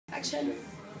Action.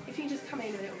 If you just come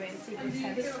in a little bit and see Brooke's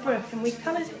hair. This is Brooke, and we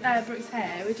coloured Brooke's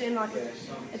hair. We're doing like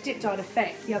a dip dyed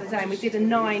effect the other day, and we did a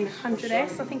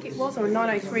 900S, I think it was, or a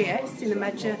 903S in the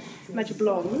Maggia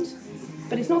Blonde.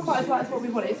 But it's not quite as light as what we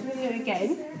wanted, so we're going to do it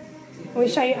again. And we'll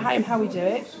show you at home how we do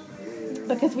it.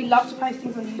 Because we love to post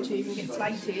things on YouTube and get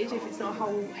slated if it's not a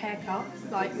whole haircut,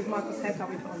 like with Michael's haircut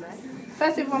we put on there.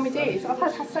 First ever one we did, I've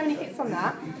had so many hits on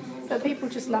that, but people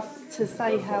just love to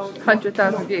say how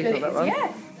 100,000 views on that one.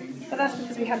 Yeah, but that's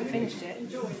because we haven't finished it.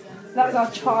 That was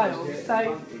our trial.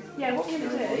 So yeah, what we're going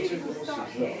to do is we'll start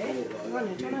here.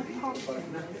 Running, do you want to pass it?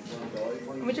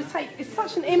 And we just take, it's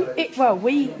such an, well,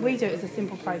 we do it as a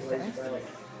simple process.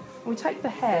 We take the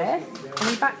hair and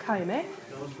we back comb it.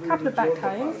 A couple of back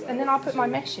combs, and then I'll put my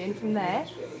mesh in from there.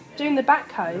 Doing the back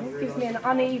comb gives me an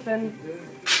uneven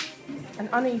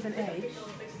edge,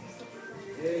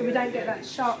 so we don't get that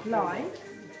sharp line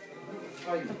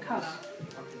of colour.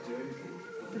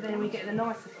 So then we get the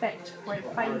nice effect where it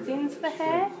fades into the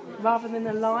hair rather than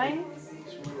a line.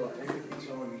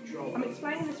 I'm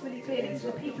explaining this really clearly to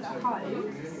the people at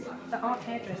home that aren't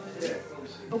hairdressers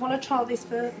but want to trial this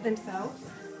for themselves.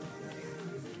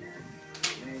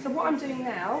 So what I'm doing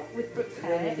now with Brooke's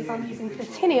hair is I'm using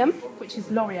Platinum, which is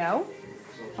L'Oreal,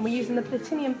 and we're using the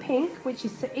Platinum Pink, which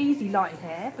is to easy lighten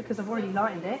hair because I've already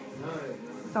lightened it.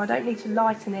 So I don't need to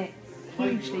lighten it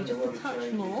hugely, just a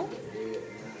touch more.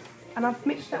 And I've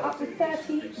mixed it up with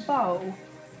 30 Bowl.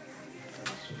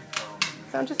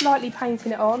 So I'm just lightly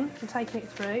painting it on and taking it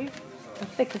through, and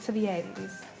thicker to the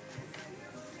ends.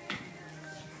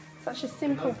 Such a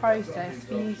simple process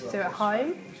for you to do at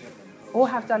home, or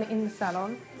have done it in the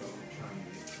salon.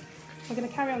 I'm going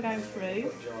to carry on going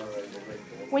through.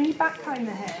 When you back comb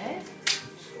the hair,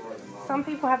 some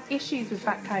people have issues with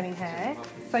back combing hair.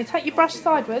 So take your brush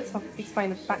sideways, I'll explain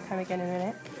the back comb again in a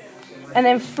minute, and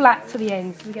then flat to the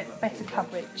ends so we get better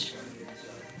coverage.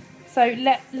 So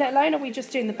let alone are we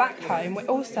just doing the back comb, we're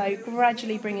also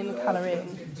gradually bringing the colour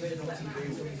in.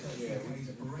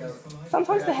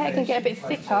 Sometimes the hair can get a bit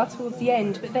thicker towards the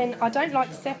end, but then I don't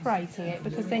like separating it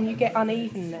because then you get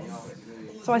unevenness.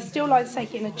 So I still like to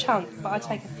take it in a chunk, but I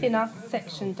take a thinner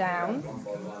section down.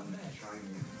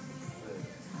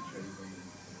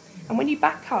 And when you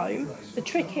back comb, the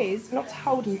trick is not to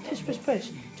hold and push, push, push.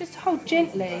 Just hold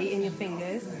gently in your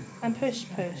fingers and push,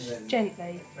 push,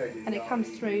 gently. And it comes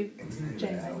through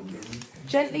gently.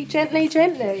 Gently, gently,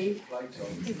 gently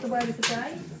is the word of the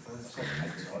day.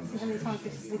 See how many times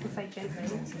we can say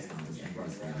gently.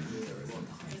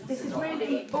 This is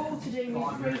really all to do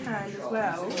with freehand as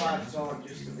well.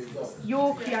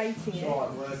 You're creating it.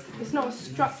 It's not a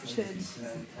structured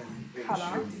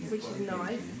colour, which is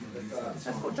nice.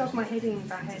 That's what does my head in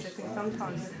about hairdressing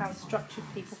sometimes, is how structured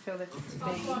people feel that it to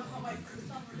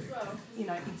be. You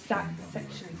know, exact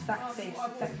section, exact this,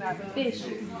 exact that. But this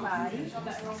you can play.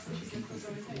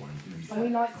 And we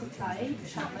like to play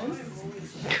Chapman.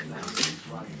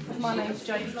 My name's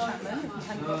Jodie Chapman, if you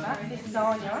hadn't got that. This is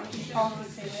Anya, she's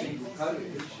passing to me.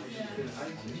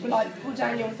 We're like Paul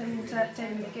Daniels and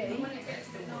Devin McGee.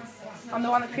 I'm the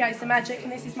one that creates the magic,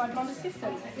 and this is my blonde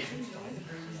assistant.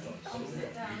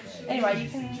 Anyway, you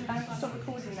can stop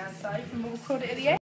recording now, so we'll record it at the end.